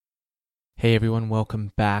Hey everyone,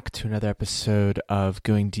 welcome back to another episode of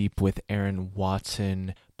Going Deep with Aaron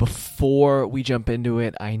Watson. Before we jump into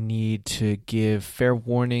it, I need to give fair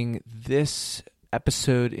warning. This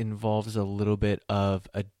episode involves a little bit of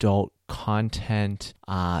adult content,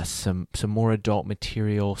 some more adult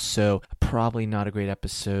material, so probably not a great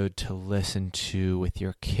episode to listen to with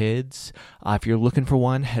your kids. If you're looking for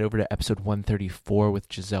one, head over to episode 134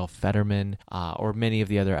 with Giselle Fetterman, or many of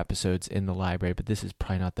the other episodes in the library, but this is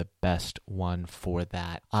probably not the best one for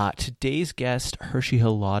that. Today's guest, Hershey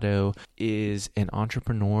Hilado, is an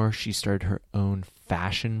entrepreneur. She started her own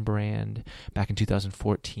fashion brand back in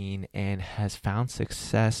 2014 and has found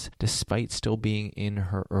success despite still being in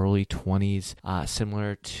her early 20s,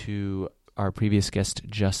 similar to our previous guest,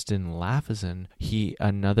 Justin Lafazan.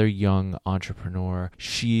 Another young entrepreneur.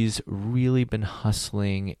 She's really been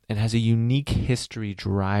hustling and has a unique history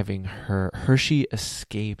driving her. Hershey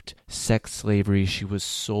escaped sex slavery. She was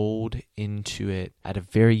sold into it at a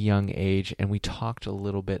very young age, and we talked a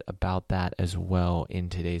little bit about that as well in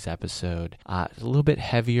today's episode. A little bit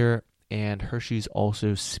heavier, and Hershey's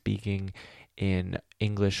also speaking in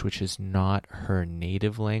English, which is not her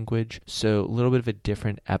native language. So a little bit of a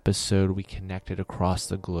different episode. We connected across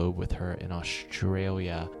the globe with her in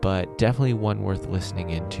Australia, but definitely one worth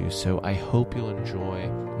listening into. So I hope you'll enjoy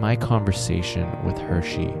my conversation with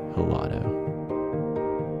Hershey Hilado.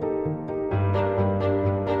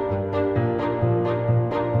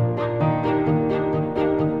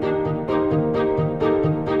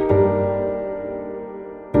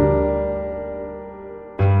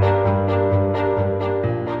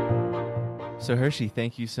 So Hershey,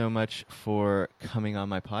 thank you so much for coming on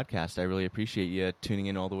my podcast. I really appreciate you tuning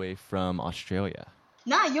in all the way from Australia.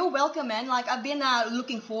 Nah, you're welcome, man. I've been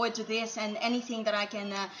looking forward to this, and anything that I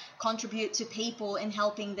can contribute to people in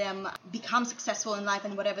helping them become successful in life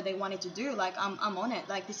and whatever they wanted to do. I'm on it.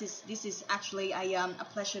 This is actually a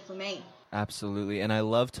pleasure for me. Absolutely. And I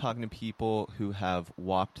love talking to people who have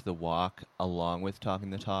walked the walk along with talking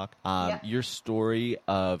the talk. Your story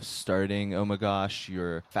of starting Oh My Gosh,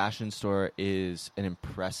 your fashion store, is an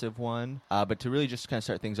impressive one. But to really just kind of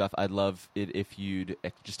start things off, I'd love it if you'd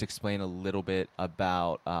just explain a little bit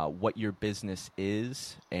about what your business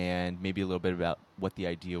is and maybe a little bit about what the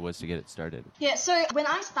idea was to get it started. Yeah, so when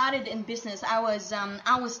I started in business, I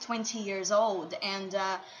was 20 years old, and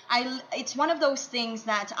it's one of those things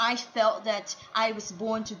that I felt that I was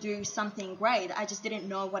born to do something great. I just didn't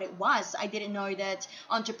know what it was. I didn't know that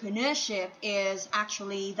entrepreneurship is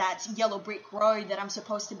actually that yellow brick road that I'm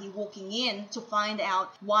supposed to be walking in to find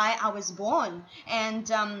out why I was born.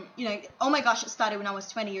 And Oh My Gosh, it started when I was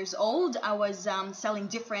 20 years old. I was selling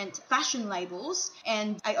different fashion labels,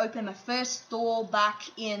 and I opened my first store back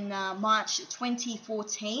in March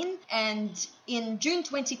 2014, and in June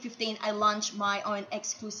 2015 I launched my own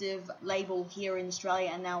exclusive label here in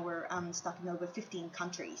Australia, and now we're stuck in over 15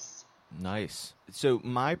 countries. Nice. So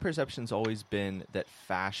my perception's always been that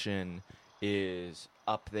fashion is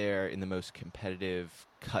up there in the most competitive,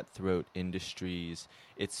 cutthroat industries.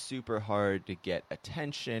 It's super hard to get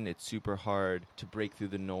attention. It's super hard to break through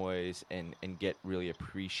the noise and get really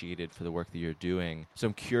appreciated for the work that you're doing. So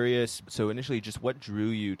I'm curious, so initially just what drew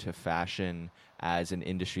you to fashion as an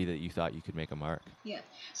industry that you thought you could make a mark? Yeah.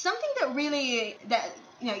 Something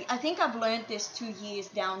I think I've learned this 2 years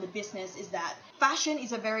down the business is that fashion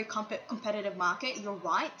is a very competitive market. You're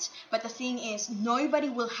right. But the thing is, nobody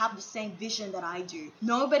will have the same vision that I do.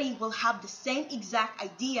 Nobody will have the same exact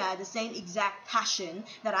idea, the same exact passion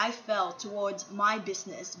that I felt towards my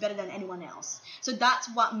business better than anyone else. So that's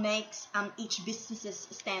what makes each business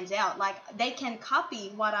stands out. They can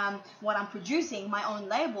copy what I'm producing, my own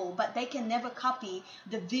label, but they can never copy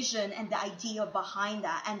the vision and the idea behind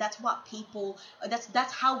that. And that's what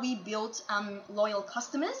that's how we built loyal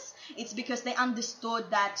customers. It's because they understood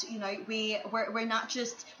that we're not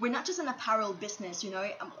just an apparel business.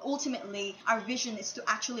 Ultimately our vision is to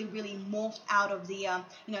actually really morph out of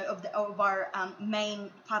of our main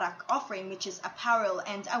product offering, which is apparel.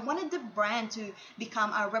 And I wanted the brand to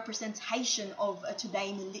become a representation of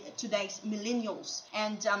today's millennials.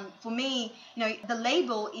 And for me, the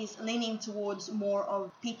label is leaning towards more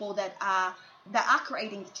of people that are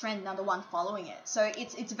creating the trend, not the one following it. So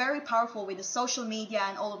it's very powerful with the social media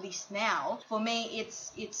and all of this now. For me,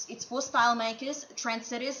 it's for style makers,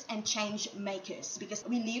 trendsetters, and change makers, because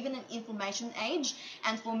we live in an information age.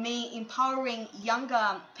 And for me, empowering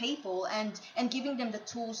younger people and giving them the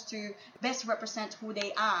tools to best represent who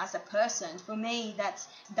they are as a person, for me, that's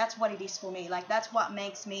what it is for me. That's what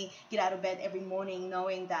makes me get out of bed every morning,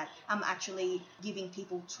 knowing that I'm actually giving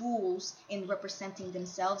people tools in representing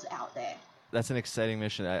themselves out there. That's an exciting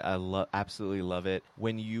mission. I absolutely love it.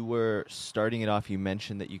 When you were starting it off, you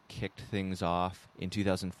mentioned that you kicked things off in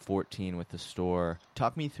 2014 with the store.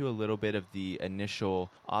 Talk me through a little bit of the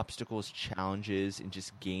initial obstacles, challenges in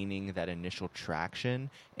just gaining that initial traction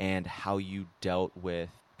and how you dealt with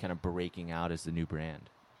kind of breaking out as the new brand.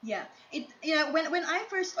 Yeah, when I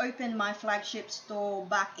first opened my flagship store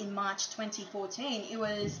back in March 2014,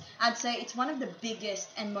 I'd say it's one of the biggest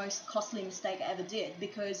and most costly mistake I ever did,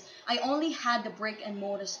 because I only had the brick and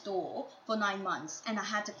mortar store for 9 months and I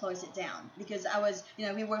had to close it down because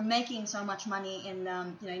we were making so much money in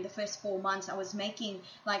the first 4 months. I was making,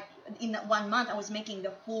 like, in that 1 month I was making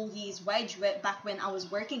the whole year's wage back when I was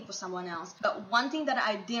working for someone else. But one thing that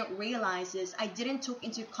I didn't realize is I didn't took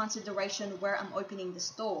into consideration where I'm opening the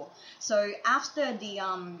store. So after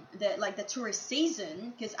the tourist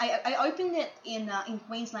season, because I opened it in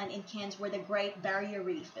Queensland, in Cairns, where the Great Barrier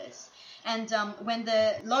Reef is, and when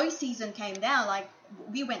the low season came down, like,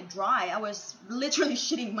 we went dry. I was literally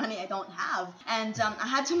shitting money I don't have, and I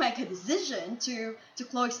had to make a decision to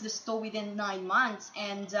close the store within 9 months,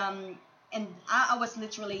 and I was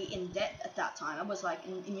literally in debt at that time. I was like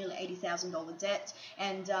in nearly $80,000 debt,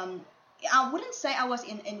 and I wouldn't say I was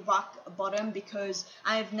in rock bottom, because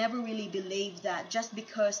I've never really believed that just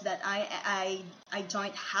because that I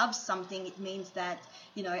don't have something, it means that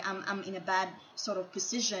I'm in a bad sort of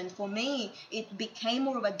position. For me, it became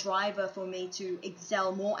more of a driver for me to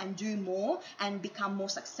excel more and do more and become more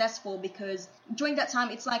successful, because during that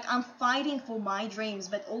time it's like I'm fighting for my dreams,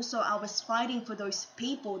 but also I was fighting for those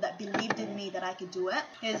people that believed in me that I could do it.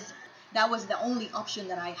 That was the only option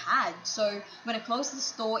that I had. So when I closed the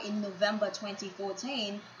store in November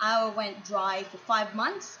 2014, I went dry for 5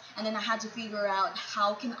 months, and then I had to figure out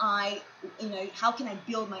how can I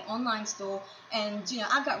build my online store. And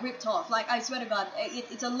I got ripped off. Like, I swear to God,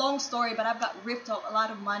 it's a long story, but I've got ripped off a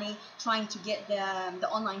lot of money trying to get the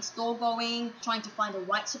online store going, trying to find the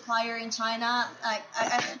right supplier in China.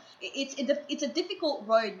 It's a difficult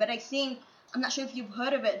road, but I think, I'm not sure if you've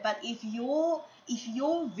heard of it, but if your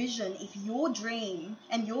vision, if your dream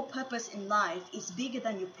and your purpose in life is bigger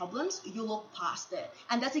than your problems, you look past it.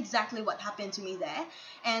 And that's exactly what happened to me there.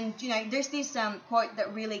 And there's this quote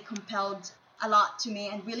that really compelled a lot to me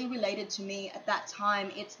and really related to me at that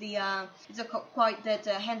time. It's a quote that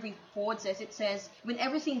Henry Ford says. It says, "When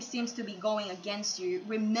everything seems to be going against you,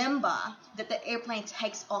 remember that the airplane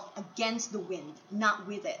takes off against the wind, not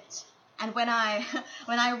with it." And when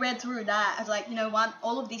I read through that, I was like, you know what?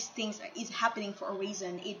 All of these things is happening for a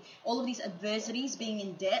reason. All of these adversities, being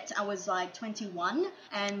in debt, I was like 21,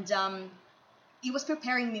 and it was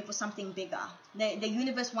preparing me for something bigger. The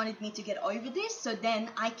universe wanted me to get over this, so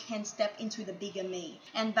then I can step into the bigger me.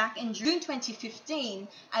 And back in June 2015,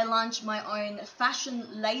 I launched my own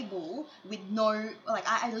fashion label with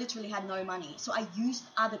I literally had no money. So I used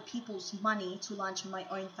other people's money to launch my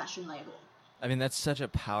own fashion label. I mean, that's such a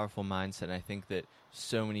powerful mindset. I think that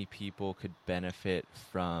so many people could benefit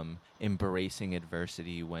from embracing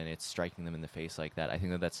adversity when it's striking them in the face like that. I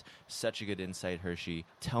think that that's such a good insight, Hershey.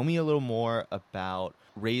 Tell me a little more about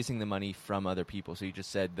raising the money from other people. So you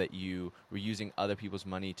just said that you were using other people's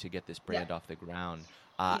money to get this brand off the ground.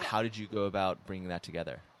 How did you go about bringing that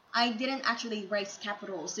together? I didn't actually raise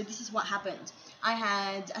capital. So this is what happened. I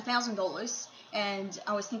had $1,000. And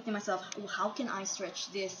I was thinking to myself, well, how can I stretch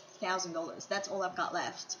this $1,000? That's all I've got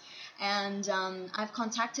left. And I've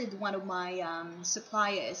contacted one of my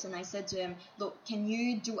suppliers, and I said to him, look, can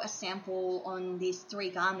you do a sample on these 3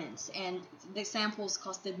 garments? And the samples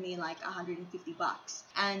costed me like $150.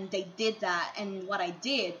 And they did that. And what I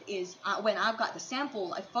did is when I got the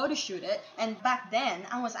sample, I photo shoot it. And back then,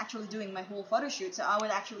 I was actually doing my whole photo shoot. So I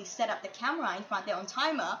would actually set up the camera in front there on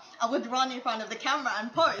timer. I would run in front of the camera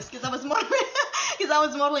and pose because I was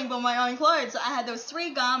modeling for my own clothes. So I had those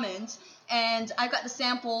 3 garments. And I got the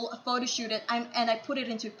sample, photo shoot it, and I put it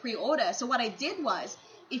into pre-order. So what I did was,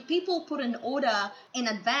 if people put an order in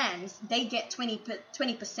advance, they get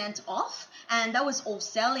 20% off. And that was all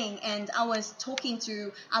selling. And I was talking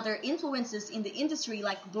to other influencers in the industry,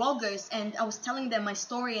 like bloggers, and I was telling them my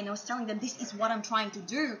story, and I was telling them this is what I'm trying to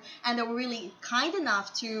do. And they were really kind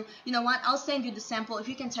enough to, you know what, I'll send you the sample. If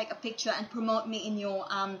you can take a picture and promote me in your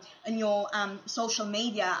social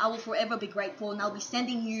media, I will forever be grateful. And I'll be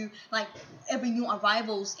sending you like every new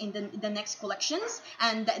arrivals in the next collections.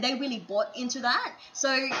 And they really bought into that.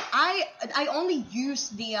 So I only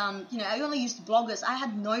used I only used bloggers. I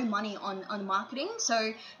had no money on marketing,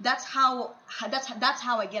 so that's how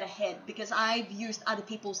I get ahead, because I've used other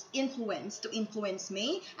people's influence to influence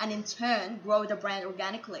me and in turn grow the brand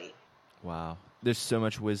organically. Wow, There's so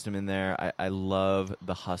much wisdom in there. I love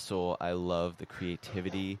the hustle. I love the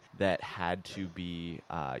creativity that had to be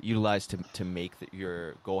utilized to make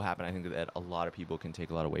your goal happen. I think that a lot of people can take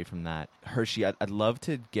a lot away from that. Hershey, I'd love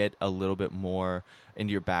to get a little bit more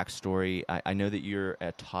into your backstory. I know that you're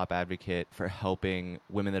a top advocate for helping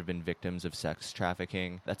women that have been victims of sex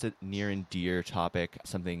trafficking. That's a near and dear topic,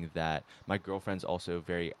 something that my girlfriend's also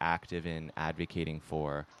very active in advocating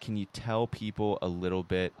for. Can you tell people a little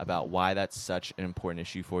bit about why that's such an important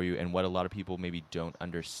issue for you and what a lot of people maybe don't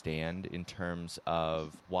understand in terms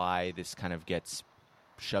of why this kind of gets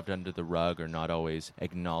shoved under the rug or not always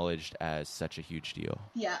acknowledged as such a huge deal?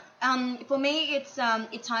 Yeah. For me,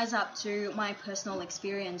 it ties up to my personal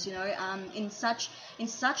experience. In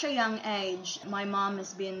such a young age, my mom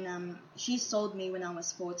has been. She sold me when I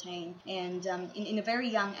was 14, and in a very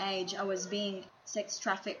young age, I was being sex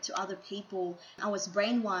trafficked to other people. I was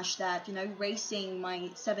brainwashed that raising my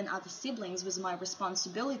 7 other siblings was my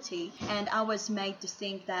responsibility, and I was made to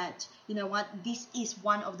think that this is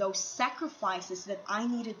one of those sacrifices that I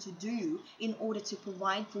needed to do in order to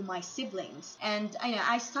provide for my siblings. And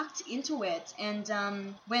I sucked into it.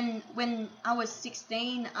 And when I was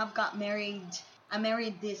 16, got married. I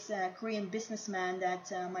married this Korean businessman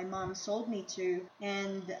that my mom sold me to,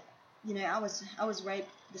 and I was raped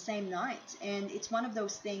the same night. And it's one of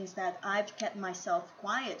those things that I've kept myself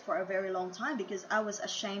quiet for a very long time because I was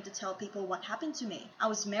ashamed to tell people what happened to me. I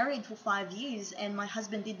was married for 5 years and my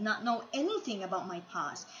husband did not know anything about my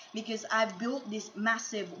past because I've built this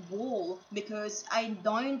massive wall because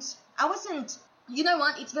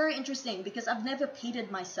it's very interesting because I've never peed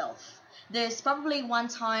myself. There's probably one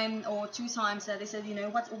time or 2 times that they said,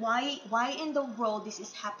 why in the world this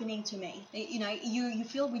is happening to me? You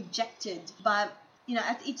feel rejected, but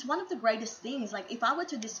it's one of the greatest things. Like, if I were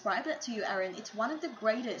to describe that to you, Aaron, it's one of the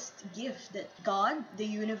greatest gifts that God, the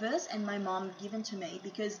universe, and my mom given to me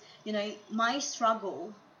because, my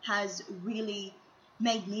struggle has really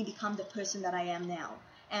made me become the person that I am now.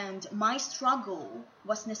 And my struggle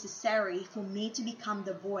was necessary for me to become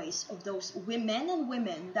the voice of those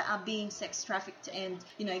women that are being sex trafficked and,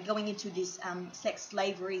 going into this sex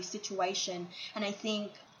slavery situation. And I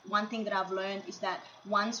think one thing that I've learned is that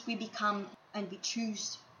once we become and we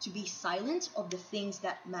choose to be silent of the things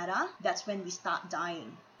that matter, that's when we start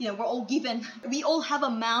dying. We all have a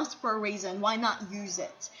mouth for a reason. Why not use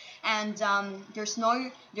it? And there's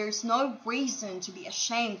no reason to be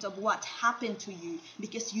ashamed of what happened to you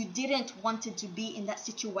because you didn't want to be in that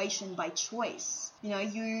situation by choice.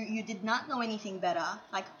 You did not know anything better.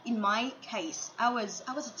 Like in my case, I was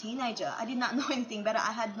a teenager. I did not know anything better.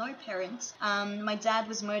 I had no parents. My dad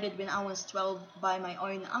was murdered when I was 12 by my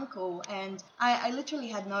own uncle, and I literally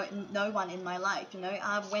had no one in my life.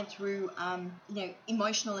 I went through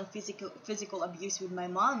emotional and physical abuse with my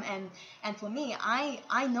mom, and for me,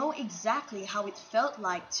 I know exactly how it felt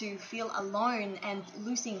like to feel alone and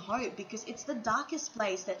losing hope because it's the darkest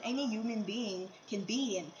place that any human being can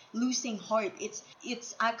be in. Losing hope.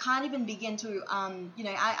 I can't even begin to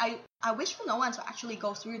I wish for no one to actually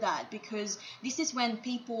go through that because this is when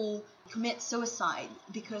people commit suicide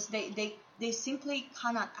because they simply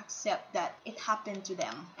cannot accept that it happened to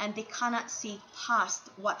them and they cannot see past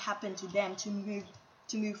what happened to them to move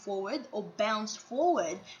forward or bounce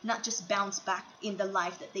forward, not just bounce back in the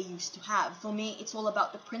life that they used to have. For me, it's all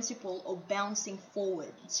about the principle of bouncing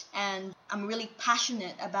forward. And I'm really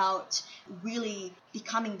passionate about really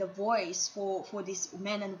becoming the voice for these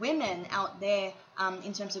men and women out there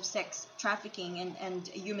in terms of sex trafficking and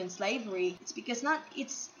human slavery. It's because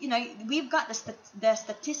we've got the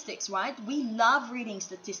statistics, right? We love reading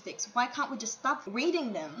statistics. Why can't we just stop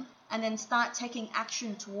reading them and then start taking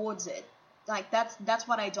action towards it? Like that's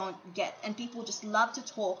what I don't get. And people just love to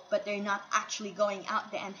talk, but they're not actually going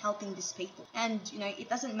out there and helping these people. And it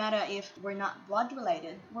doesn't matter if we're not blood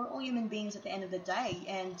related. We're all human beings at the end of the day,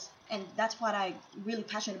 and that's what I'm really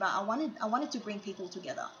passionate about. I wanted to bring people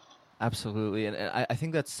together. Absolutely. And I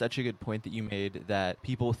think that's such a good point that you made, that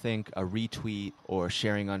people think a retweet or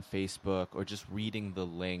sharing on Facebook or just reading the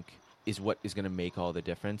link is what is going to make all the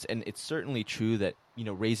difference. And it's certainly true that,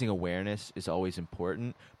 raising awareness is always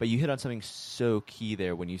important. But you hit on something so key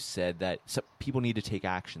there when you said that some people need to take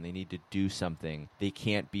action. They need to do something. They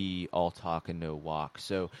can't be all talk and no walk.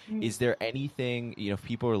 So is there anything, if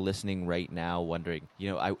people are listening right now wondering,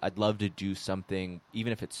 I'd love to do something,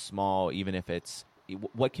 even if it's small, even if it's,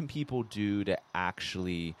 what can people do to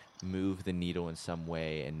actually move the needle in some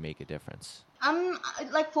way and make a difference?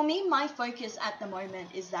 Like for me, my focus at the moment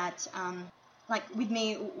is that like with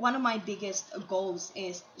me, one of my biggest goals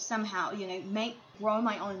is somehow, grow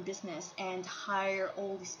my own business and hire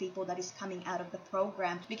all these people that is coming out of the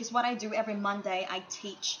program. Because what I do every Monday, I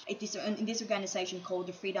teach in this organization called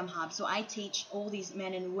the Freedom Hub. So I teach all these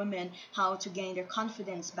men and women how to gain their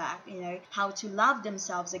confidence back, how to love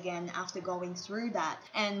themselves again after going through that.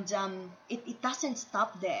 And it doesn't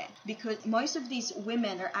stop there, because most of these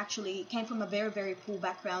women are actually came from a very, very poor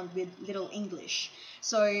background with little English.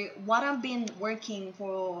 So what I've been working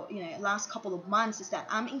for, last couple of months is that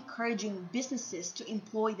I'm encouraging businesses to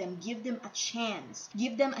employ them, give them a chance,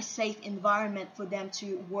 give them a safe environment for them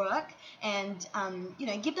to work, and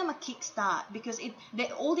give them a kickstart, because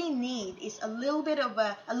all they need is a little bit of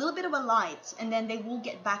a light, and then they will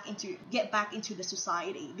get back into the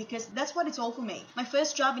society, because that's what it's all for me. My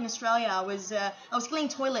first job in Australia I was cleaning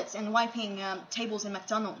toilets and wiping tables in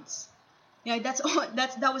McDonald's.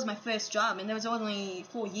 That was my first job, and that was only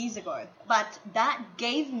 4 years ago. But that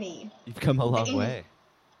gave me... You've come a long way.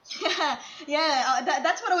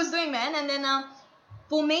 That's what I was doing, man. And then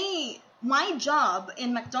for me, my job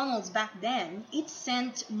in McDonald's back then, it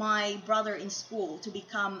sent my brother in school to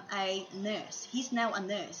become a nurse. He's now a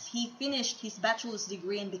nurse. He finished his bachelor's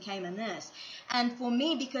degree and became a nurse. And for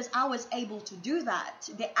me, because I was able to do that,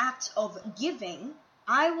 the act of giving...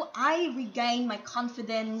 I regain my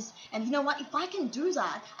confidence, and you know what? If I can do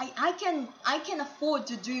that, I can afford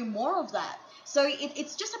to do more of that. So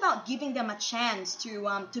it's just about giving them a chance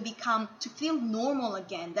to feel normal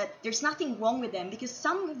again, that there's nothing wrong with them, because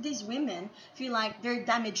some of these women feel like they're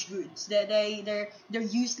damaged goods, they're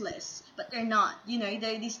useless, but they're not.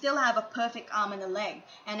 They still have a perfect arm and a leg.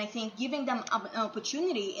 And I think giving them an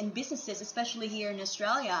opportunity in businesses, especially here in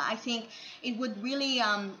Australia, I think it would really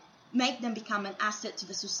make them become an asset to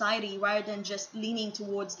the society, rather than just leaning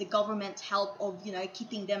towards the government help of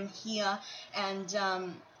keeping them here and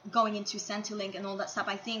going into Centrelink and all that stuff.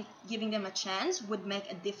 I think giving them a chance would make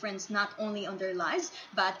a difference, not only on their lives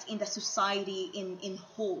but in the society in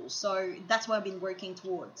whole. So that's what I've been working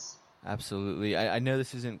towards. Absolutely. I know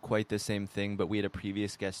this isn't quite the same thing, but we had a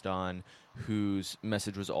previous guest on whose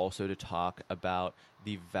message was also to talk about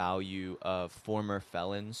the value of former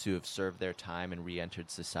felons who have served their time and re-entered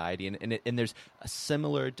society. And there's a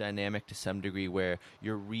similar dynamic to some degree, where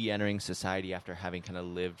you're re-entering society after having kind of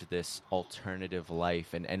lived this alternative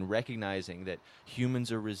life, and recognizing that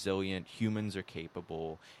humans are resilient, humans are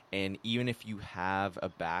capable, and even if you have a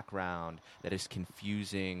background that is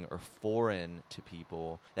confusing or foreign to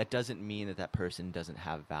people, that doesn't mean that that person doesn't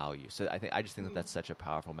have value. So I just think that that's such a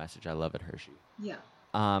powerful message. I love it, Hershey. Yeah.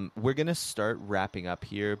 We're going to start wrapping up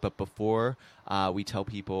here, but before we tell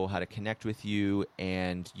people how to connect with you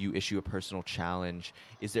and you issue a personal challenge,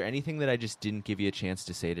 is there anything that I just didn't give you a chance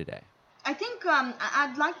to say today? I think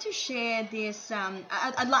I'd like to share this.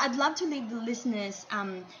 I'd love to leave the listeners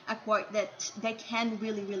a quote that they can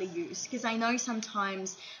really, really use, because I know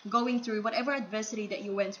sometimes going through whatever adversity that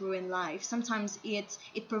you went through in life, sometimes it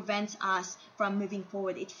prevents us from moving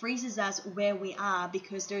forward. It freezes us where we are,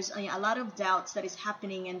 because there's a lot of doubts that is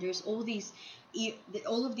happening, and there's all of these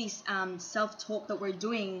self-talk that we're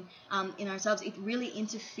doing in ourselves. It really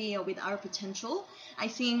interfere with our potential. I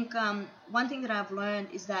think one thing that I've learned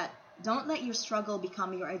is that don't let your struggle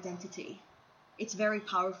become your identity. It's very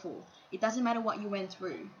powerful. It doesn't matter what you went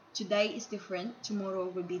through. Today is different. Tomorrow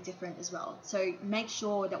will be different as well. So make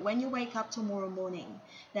sure that when you wake up tomorrow morning,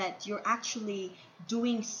 that you're actually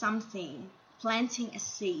doing something, planting a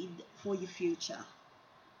seed for your future.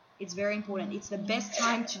 It's very important. It's the best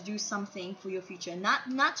time to do something for your future.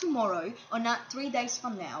 Not tomorrow, or not 3 days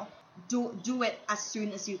from now. Do it as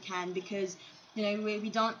soon as you can, because we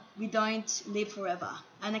don't live forever.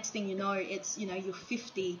 And next thing you know, it's you're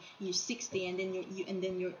 50, you're 60, and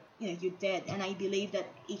then you're dead. And I believe that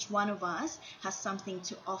each one of us has something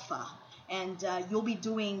to offer, and you'll be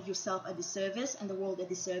doing yourself a disservice and the world a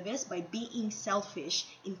disservice by being selfish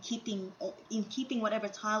in keeping whatever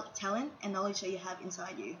talent and knowledge that you have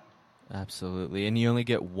inside you. Absolutely. And you only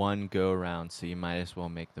get one go around, so you might as well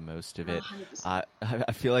make the most of it. 100%.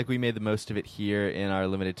 I feel like we made the most of it here in our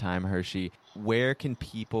limited time, Hershey. Where can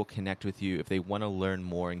people connect with you if they want to learn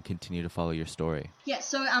more and continue to follow your story? Yeah,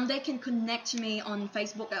 so they can connect to me on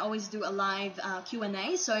Facebook. I always do a live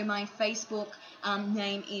Q&A. So my Facebook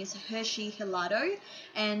name is Hershey Hilado,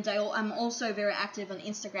 and I'm also very active on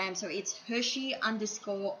Instagram. So it's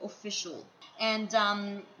Hershey_official. And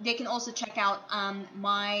they can also check out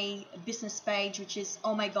my business page, which is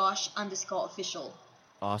ohmygosh_official.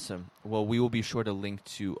 Awesome. Well, we will be sure to link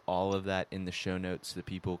to all of that in the show notes so that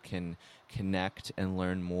people can connect and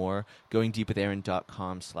learn more.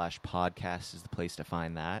 GoingDeepWithAaron.com/podcast is the place to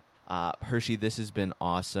find that. Hershey, this has been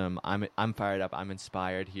awesome. I'm fired up. I'm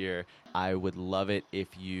inspired here. I would love it if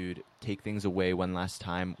you'd take things away one last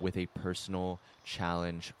time with a personal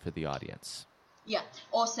challenge for the audience. Yeah,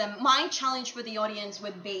 awesome. My challenge for the audience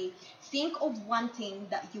would be, think of one thing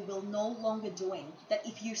that you will no longer doing, that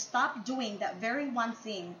if you stop doing that very one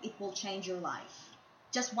thing, it will change your life.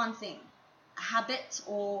 Just one thing, a habit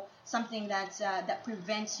or something that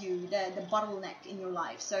prevents you, the bottleneck in your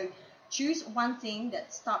life. So choose one thing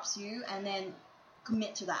that stops you and then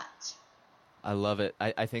commit to that. I love it.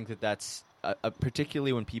 I think that's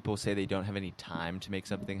particularly when people say they don't have any time to make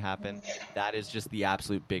something happen, that is just the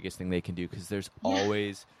absolute biggest thing they can do, because there's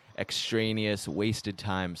always extraneous, wasted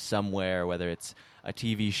time somewhere, whether it's a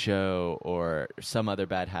TV show or some other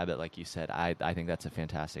bad habit, like you said. I think that's a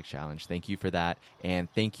fantastic challenge. Thank you for that,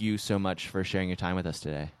 and thank you so much for sharing your time with us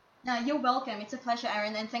today. No, you're welcome. It's a pleasure,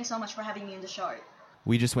 Aaron, and thanks so much for having me on the show.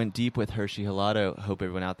 We just went deep with Hershey Hilado. Hope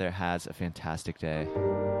everyone out there has a fantastic day.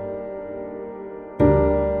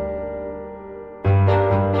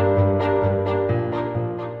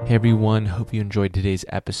 Hey everyone, hope you enjoyed today's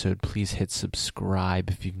episode. Please hit subscribe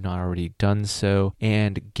if you've not already done so,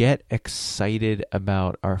 and get excited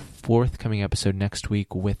about our forthcoming episode next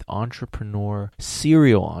week with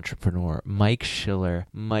serial entrepreneur, Mike Schiller.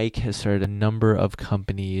 Mike has started a number of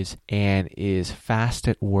companies and is fast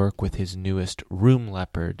at work with his newest Room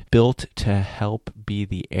Leopard, built to help be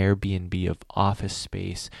the Airbnb of office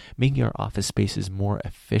space, making our office spaces more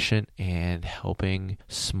efficient and helping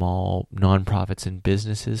small nonprofits and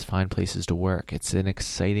businesses find places to work. It's an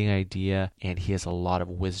exciting idea, and he has a lot of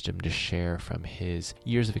wisdom to share from his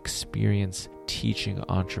years of experience teaching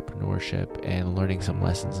entrepreneurship and learning some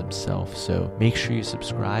lessons himself. So make sure you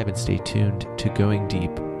subscribe and stay tuned to Going Deep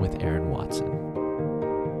with Aaron Watson.